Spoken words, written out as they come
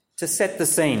To set the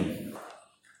scene,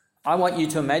 I want you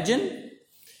to imagine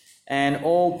an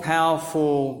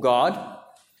all-powerful God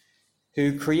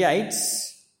who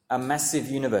creates a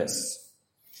massive universe.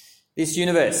 This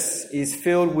universe is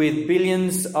filled with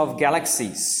billions of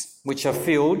galaxies, which are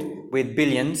filled with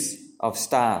billions of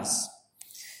stars.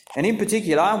 And in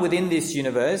particular, within this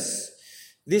universe,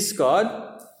 this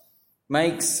God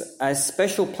makes a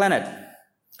special planet,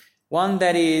 one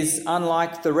that is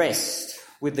unlike the rest,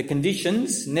 with the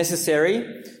conditions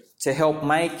necessary to help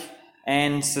make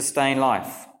and sustain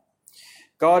life.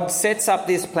 God sets up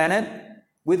this planet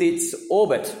with its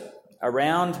orbit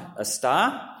around a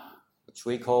star, which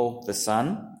we call the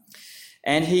sun,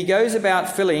 and he goes about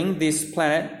filling this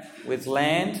planet with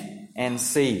land and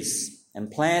seas and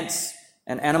plants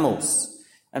and animals.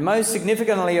 And most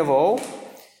significantly of all,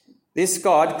 this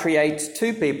God creates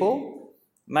two people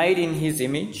made in his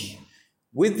image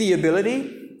with the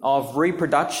ability of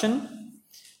reproduction,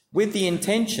 with the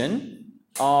intention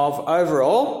of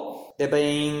overall there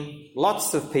being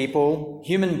lots of people,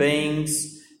 human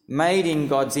beings, made in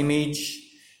God's image,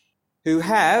 who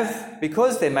have,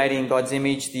 because they're made in God's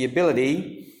image, the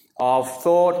ability of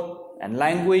thought and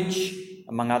language,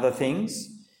 among other things,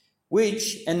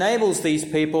 which enables these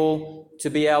people to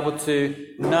be able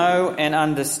to know and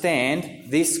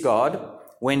understand this God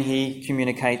when he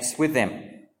communicates with them.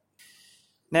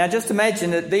 Now, just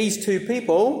imagine that these two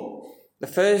people, the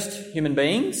first human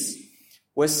beings,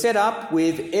 were set up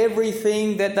with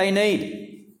everything that they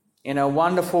need in a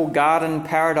wonderful garden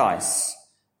paradise,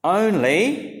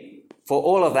 only for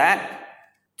all of that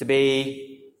to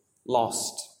be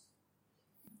lost.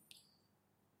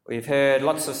 We've heard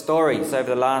lots of stories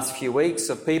over the last few weeks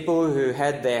of people who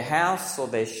had their house or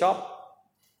their shop,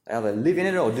 they either live in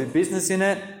it or do business in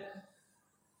it.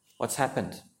 What's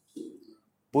happened?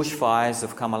 Bushfires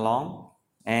have come along,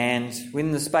 and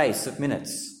within the space of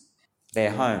minutes,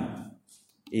 their home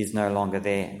is no longer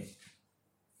there.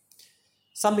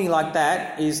 Something like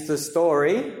that is the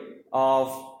story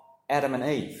of Adam and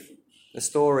Eve, the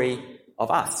story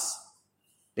of us,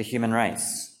 the human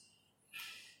race.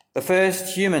 The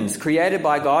first humans created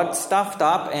by God stuffed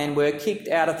up and were kicked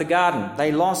out of the garden.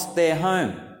 They lost their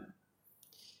home.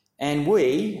 And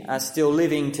we are still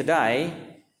living today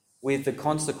with the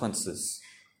consequences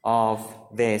of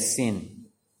their sin.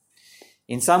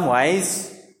 In some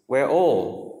ways, we're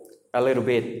all a little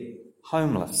bit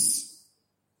homeless.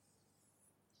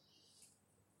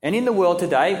 And in the world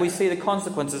today, we see the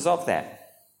consequences of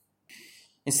that.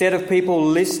 Instead of people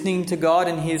listening to God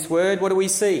and his word, what do we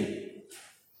see?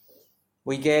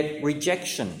 We get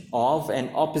rejection of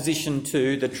and opposition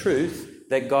to the truth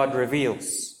that God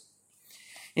reveals.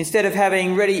 Instead of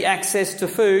having ready access to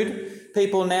food,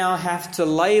 people now have to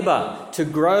labour to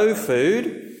grow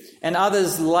food, and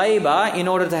others labour in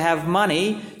order to have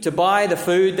money to buy the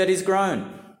food that is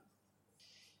grown.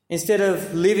 Instead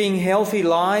of living healthy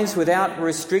lives without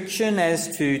restriction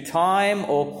as to time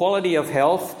or quality of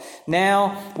health,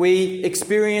 now we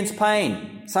experience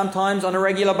pain, sometimes on a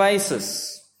regular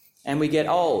basis, and we get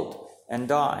old and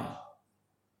die.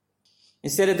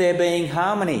 Instead of there being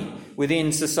harmony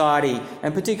within society,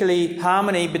 and particularly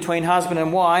harmony between husband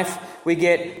and wife, we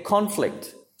get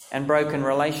conflict and broken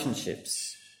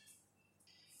relationships.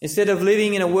 Instead of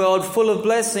living in a world full of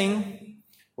blessing,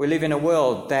 we live in a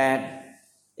world that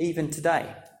even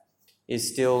today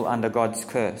is still under God's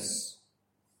curse.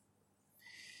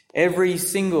 Every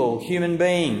single human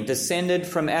being descended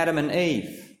from Adam and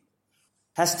Eve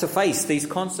has to face these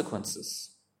consequences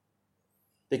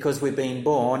because we've been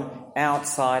born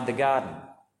outside the garden.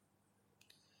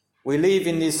 We live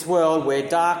in this world where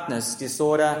darkness,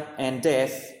 disorder and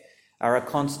death are a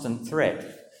constant threat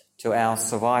to our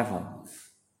survival.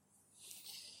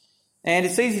 And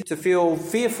it's easy to feel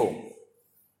fearful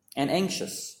and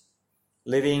anxious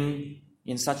living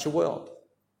in such a world.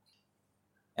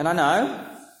 And I know,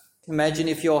 imagine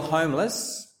if you're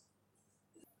homeless,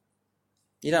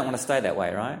 you don't want to stay that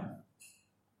way, right?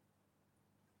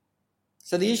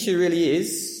 So the issue really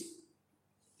is,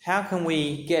 how can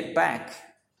we get back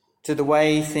to the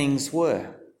way things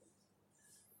were?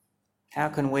 How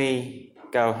can we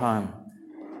go home?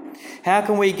 How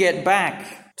can we get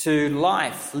back to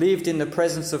life lived in the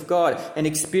presence of God and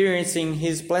experiencing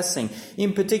his blessing?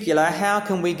 In particular, how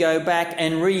can we go back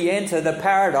and re-enter the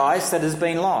paradise that has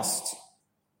been lost?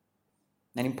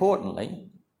 And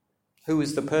importantly, who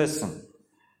is the person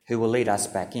who will lead us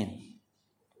back in?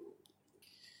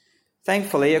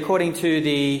 Thankfully, according to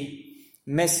the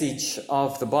message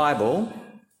of the Bible,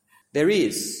 there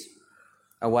is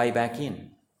a way back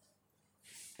in.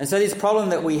 And so this problem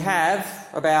that we have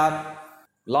about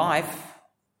life,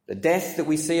 the death that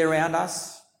we see around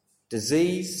us,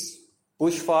 disease,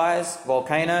 bushfires,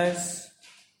 volcanoes.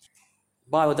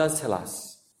 The Bible does tell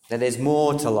us that there's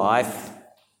more to life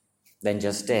than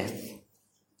just death.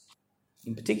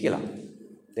 In particular,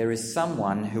 there is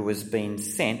someone who has been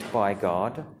sent by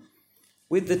God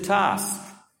with the task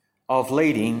of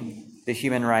leading the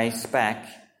human race back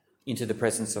into the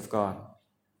presence of God.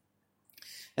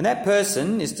 And that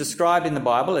person is described in the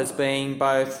Bible as being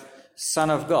both Son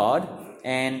of God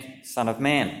and Son of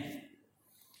Man.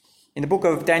 In the book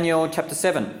of Daniel chapter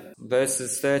 7,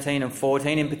 verses 13 and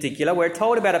 14 in particular, we're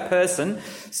told about a person,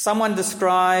 someone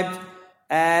described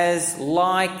as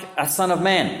like a son of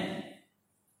man.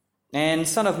 And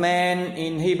son of man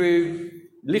in Hebrew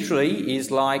literally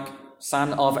is like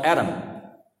son of Adam.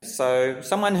 So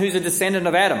someone who's a descendant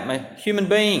of Adam, a human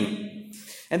being.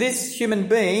 And this human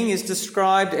being is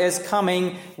described as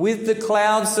coming with the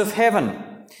clouds of heaven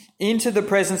into the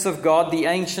presence of God, the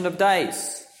Ancient of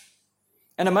Days.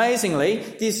 And amazingly,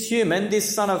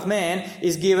 this son of man,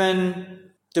 is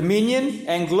given dominion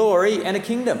and glory and a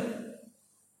kingdom.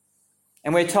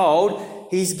 And we're told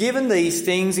he's given these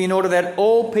things in order that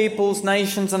all peoples,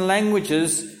 nations and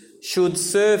languages should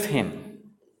serve him.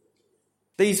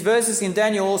 These verses in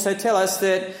Daniel also tell us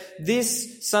that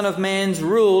this Son of Man's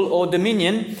rule or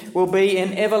dominion will be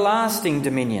an everlasting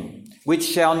dominion, which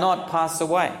shall not pass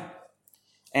away.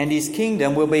 And his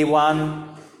kingdom will be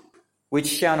one which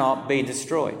shall not be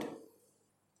destroyed.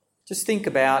 Just think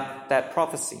about that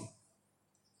prophecy.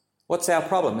 What's our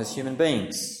problem as human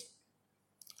beings?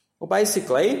 Well,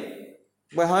 basically,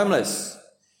 we're homeless.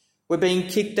 We're being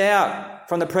kicked out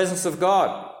from the presence of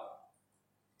God.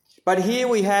 But here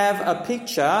we have a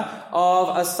picture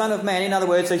of a Son of Man, in other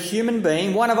words, a human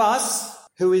being, one of us,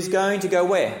 who is going to go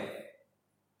where?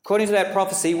 According to that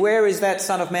prophecy, where is that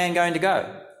Son of Man going to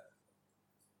go?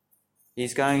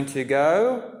 He's going to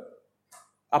go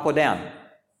up or down?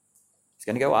 He's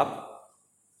going to go up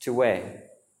to where?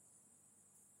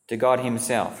 To God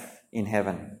himself in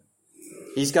heaven.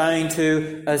 He's going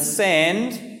to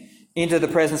ascend into the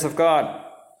presence of God.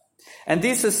 And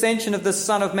this ascension of the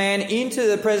Son of Man into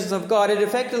the presence of God, it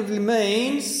effectively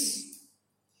means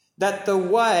that the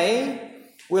way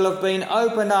will have been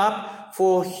opened up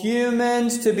for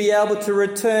humans to be able to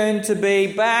return to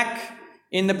be back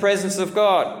in the presence of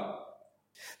God.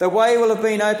 The way will have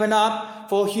been opened up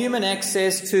for human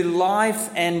access to life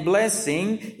and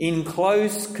blessing in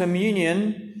close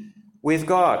communion with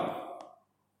God.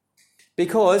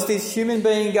 Because this human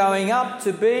being going up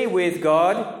to be with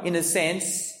God, in a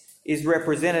sense, is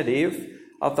representative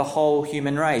of the whole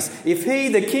human race. If he,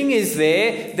 the king, is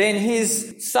there, then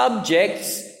his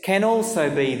subjects can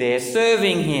also be there,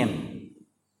 serving him.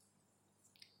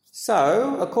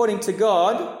 So, according to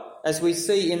God, as we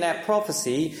see in that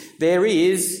prophecy, there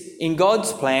is, in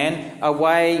God's plan, a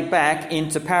way back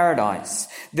into paradise.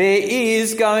 There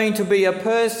is going to be a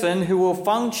person who will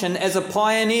function as a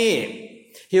pioneer.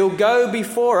 He'll go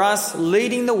before us,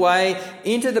 leading the way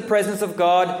into the presence of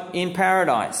God in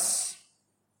paradise.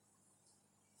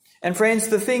 And friends,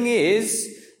 the thing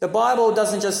is, the Bible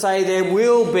doesn't just say there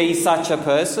will be such a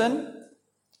person.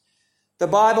 The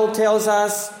Bible tells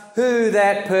us who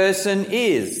that person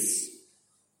is.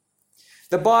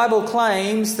 The Bible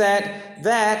claims that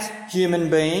that human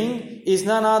being is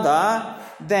none other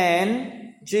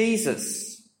than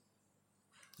Jesus.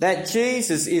 That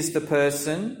Jesus is the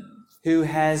person who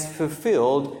has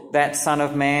fulfilled that Son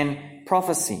of Man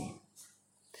prophecy.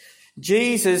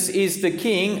 Jesus is the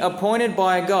King appointed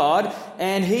by God,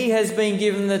 and he has been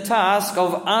given the task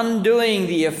of undoing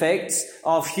the effects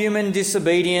of human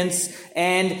disobedience,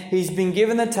 and he's been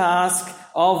given the task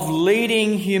of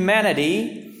leading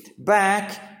humanity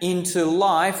back into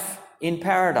life in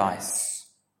paradise.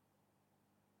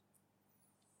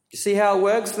 You see how it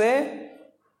works there?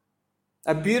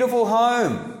 A beautiful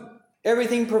home.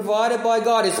 Everything provided by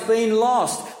God. It's been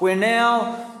lost. We're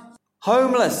now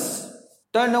homeless.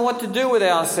 Don't know what to do with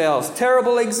ourselves.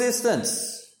 Terrible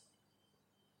existence.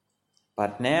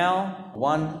 But now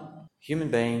one human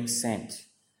being sent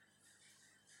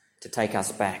to take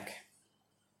us back.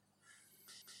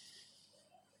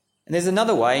 And there's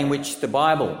another way in which the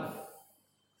Bible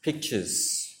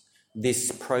pictures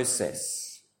this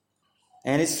process.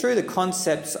 And it's through the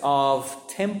concepts of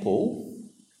temple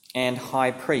and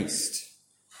high priest.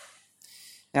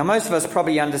 Now, most of us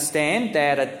probably understand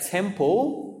that a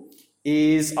temple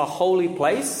is a holy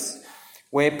place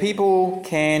where people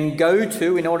can go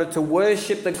to in order to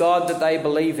worship the God that they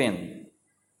believe in.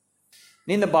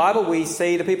 And in the Bible, we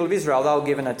see the people of Israel, they were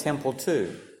given a temple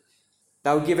too.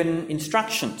 They were given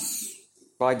instructions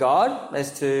by God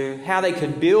as to how they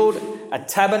could build a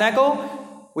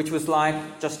tabernacle which was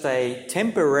like just a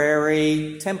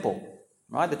temporary temple.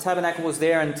 Right? The tabernacle was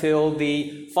there until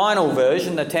the final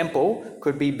version, the temple,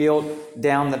 could be built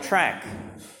down the track.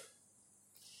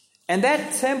 And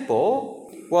that temple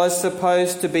was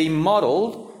supposed to be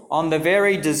modelled on the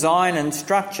very design and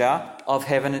structure of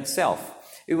heaven itself.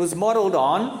 It was modelled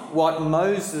on what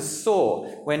Moses saw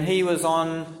when he was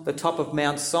on the top of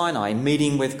Mount Sinai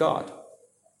meeting with God.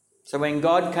 So when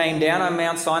God came down on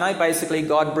Mount Sinai, basically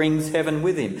God brings heaven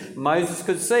with him. Moses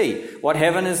could see what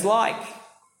heaven is like.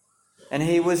 And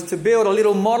he was to build a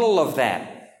little model of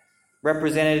that,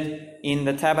 represented in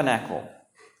the tabernacle.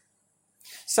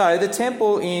 So the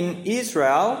temple in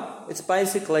Israel, it's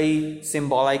basically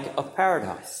symbolic of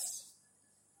paradise.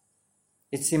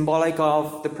 It's symbolic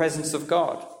of the presence of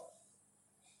God.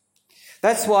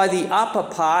 That's why the upper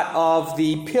part of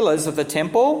the pillars of the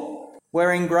temple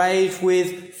were engraved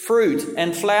with fruit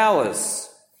and flowers.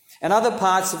 And other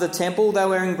parts of the temple, they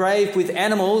were engraved with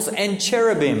animals and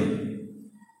cherubim.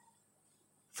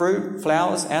 Fruit,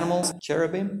 flowers, animals,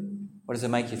 cherubim. What does it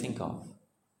make you think of?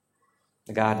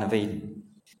 The Garden of Eden.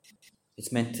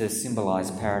 It's meant to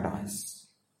symbolise paradise.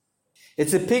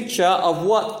 It's a picture of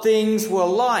what things were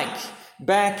like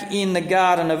back in the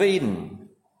Garden of Eden.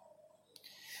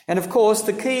 And of course,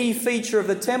 the key feature of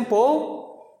the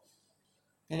temple,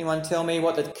 anyone tell me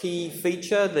what the key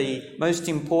feature, the most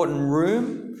important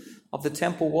room of the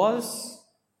temple was?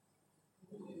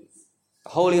 The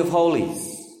Holy of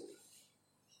Holies.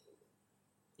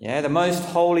 Yeah, the most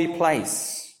holy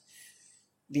place.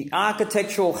 The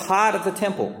architectural heart of the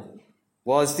temple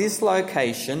was this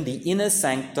location, the inner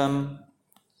sanctum,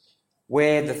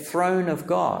 where the throne of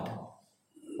God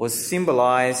was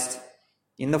symbolised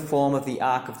in the form of the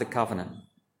Ark of the Covenant.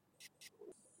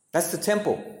 That's the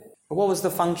temple. But what was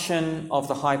the function of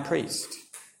the high priest?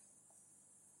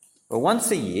 Well,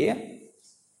 once a year,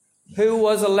 who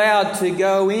was allowed to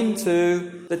go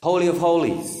into the Holy of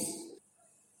Holies?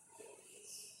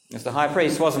 It was the high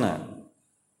priest, wasn't it?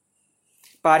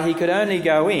 But he could only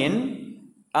go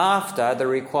in after the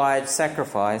required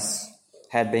sacrifice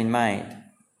had been made.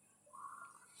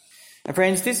 And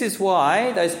friends, this is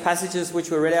why those passages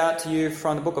which were read out to you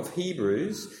from the book of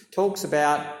Hebrews talks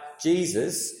about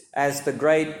Jesus as the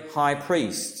great high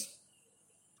priest.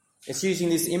 It's using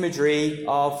this imagery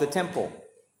of the temple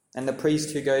and the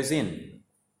priest who goes in.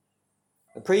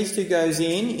 The priest who goes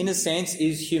in a sense,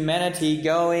 is humanity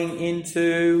going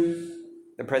into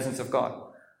the presence of God.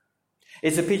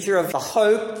 It's a picture of the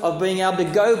hope of being able to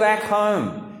go back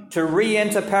home, to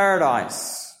re-enter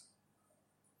paradise.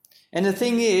 And the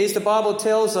thing is, the Bible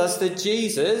tells us that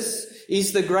Jesus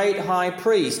is the great high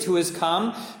priest who has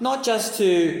come not just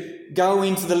to go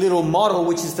into the little model,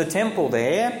 which is the temple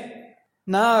there.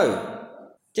 No,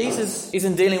 Jesus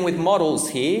isn't dealing with models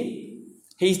here.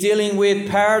 He's dealing with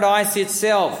paradise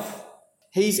itself.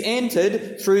 He's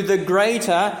entered through the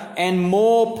greater and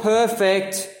more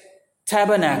perfect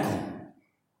tabernacle.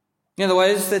 In other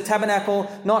words, the tabernacle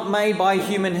not made by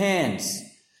human hands.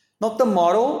 Not the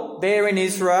model there in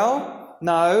Israel.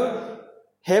 No,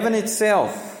 heaven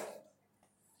itself.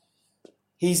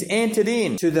 He's entered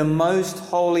into the most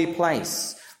holy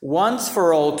place. Once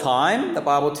for all time, the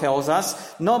Bible tells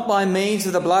us, not by means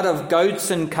of the blood of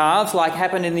goats and calves like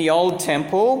happened in the old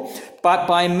temple, but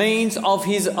by means of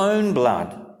his own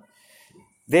blood,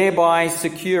 thereby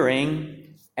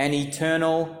securing an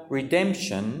eternal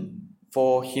redemption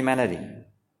for humanity.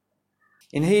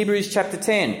 In Hebrews chapter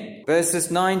 10,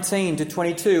 verses 19 to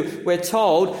 22, we're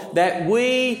told that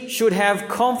we should have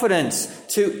confidence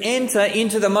to enter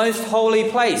into the most holy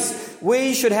place.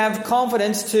 We should have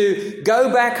confidence to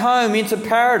go back home into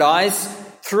paradise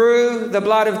through the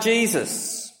blood of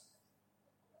Jesus.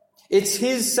 It's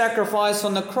his sacrifice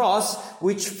on the cross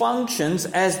which functions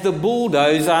as the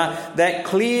bulldozer that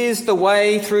clears the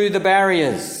way through the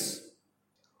barriers.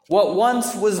 What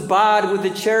once was barred with the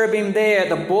cherubim there at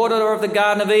the border of the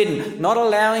Garden of Eden, not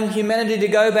allowing humanity to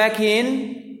go back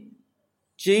in,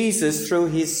 Jesus, through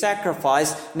his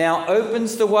sacrifice, now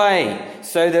opens the way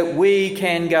so that we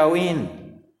can go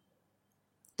in.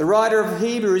 The writer of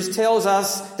Hebrews tells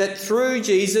us that through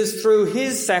Jesus, through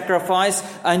his sacrifice,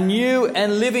 a new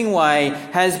and living way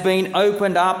has been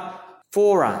opened up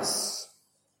for us.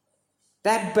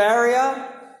 That barrier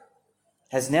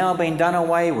has now been done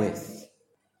away with.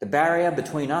 The barrier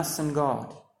between us and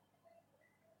God.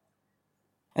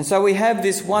 And so we have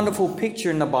this wonderful picture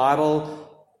in the Bible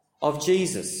of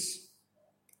Jesus,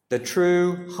 the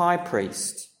true high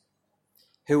priest,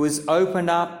 who has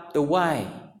opened up the way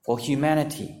for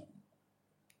humanity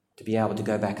to be able to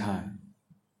go back home.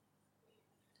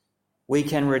 We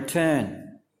can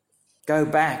return, go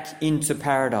back into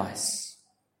paradise.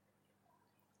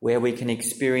 where we can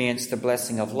experience the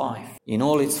blessing of life in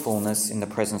all its fullness in the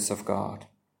presence of God.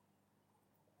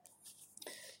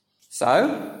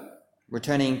 So,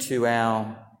 returning to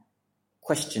our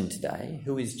question today,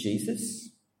 who is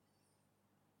Jesus?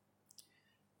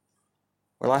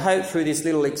 Well, I hope through this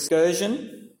little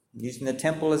excursion, using the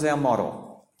temple as our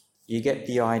model, you get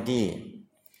the idea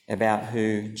about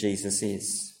who Jesus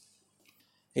is.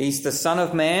 He's the Son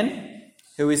of Man,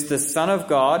 who is the Son of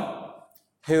God,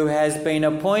 who has been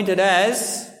appointed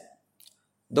as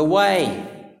the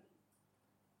Way.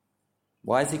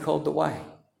 Why is he called the Way?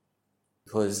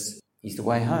 Because he's the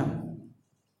way home.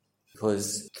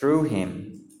 Because through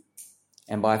him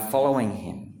and by following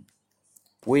him,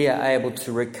 we are able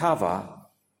to recover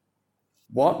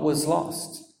what was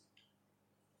lost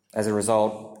as a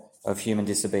result of human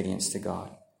disobedience to God.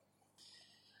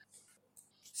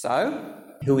 So,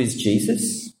 who is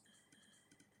Jesus?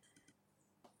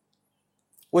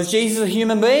 Was Jesus a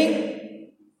human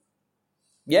being?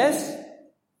 Yes.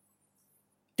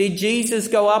 Did Jesus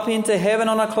go up into heaven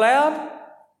on a cloud?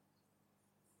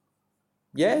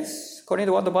 Yes, according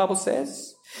to what the Bible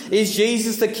says. Is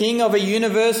Jesus the king of a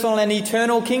universal and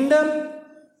eternal kingdom?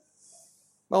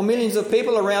 Well, millions of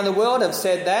people around the world have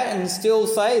said that and still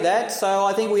say that, so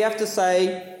I think we have to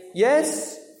say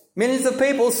yes. Millions of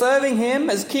people serving him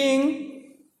as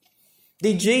king.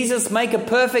 Did Jesus make a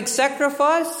perfect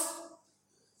sacrifice?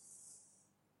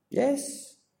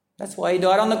 Yes. That's why he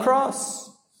died on the cross.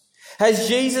 Has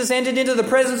Jesus entered into the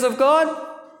presence of God?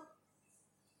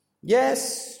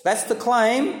 Yes. That's the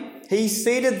claim. He's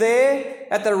seated there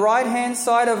at the right-hand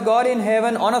side of God in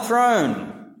heaven on a throne.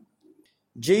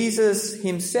 Jesus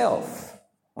himself,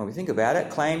 when we think about it,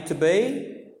 claimed to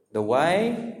be the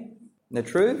way, the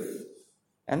truth,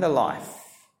 and the life.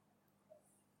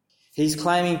 He's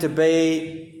claiming to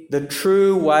be the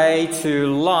true way to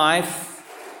life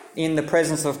in the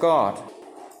presence of God.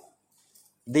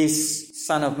 This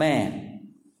Son of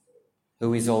Man,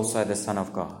 who is also the Son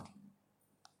of God.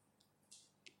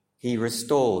 He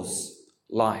restores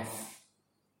life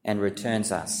and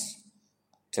returns us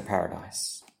to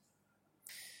paradise.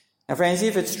 Now, friends,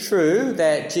 if it's true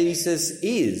that Jesus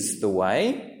is the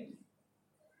way,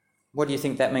 what do you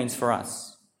think that means for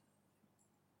us?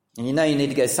 And you know you need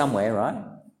to go somewhere, right?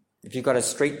 If you've got a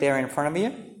street there in front of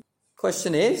you.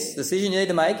 Question is, the decision you need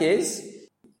to make is,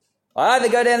 I either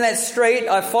go down that street,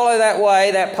 I follow that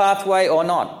way, that pathway, or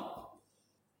not.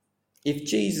 If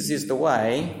Jesus is the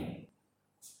way,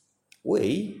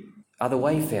 we are the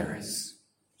wayfarers,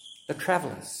 the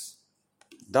travellers,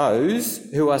 those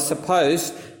who are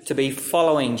supposed to be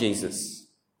following Jesus,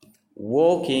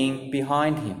 walking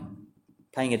behind him,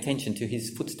 paying attention to his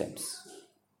footsteps.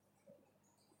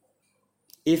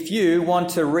 If you want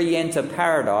to re-enter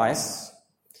paradise,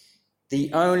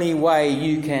 the only way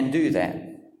you can do that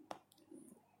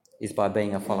is by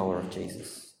being a follower of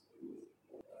Jesus.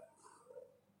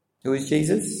 Who is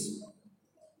Jesus?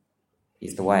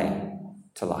 He's the way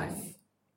to life.